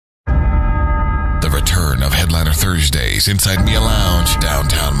Headliner Thursdays inside Mia Lounge,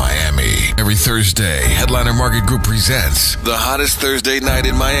 downtown Miami. Every Thursday, Headliner Market Group presents the hottest Thursday night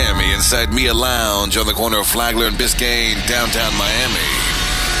in Miami inside Mia Lounge on the corner of Flagler and Biscayne, downtown Miami.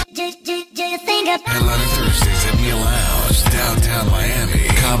 Headliner Thursdays at Mia Lounge, downtown Miami.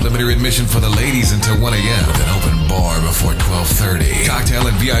 Complimentary admission for the ladies until 1 a.m. with an open bar before 12:30. Cocktail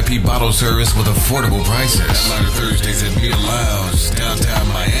and VIP bottle service with affordable prices. Headliner Thursdays at Mia Lounge, downtown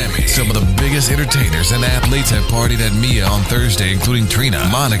Miami. Some of the biggest entertainers and athletes have partied at Mia on Thursday, including Trina,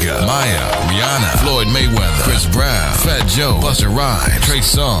 Monica, Maya, Rihanna, Floyd Mayweather, Chris Brown, Fat Joe, Busta Rhymes, Trey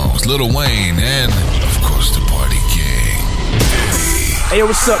Songz, Lil Wayne, and, of course, the Party King, Diddy. Hey, yo,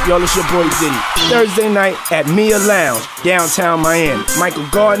 what's up, y'all? It's your boy Diddy. Thursday night at Mia Lounge, downtown Miami. Michael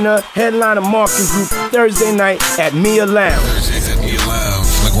Gardner, Headliner Market Group, Thursday night at Mia Lounge. Thursdays at Mia Lounge,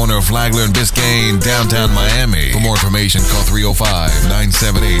 on the corner of Flagler and Biscayne, downtown Miami. For more information, call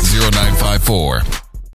 305-978-0954.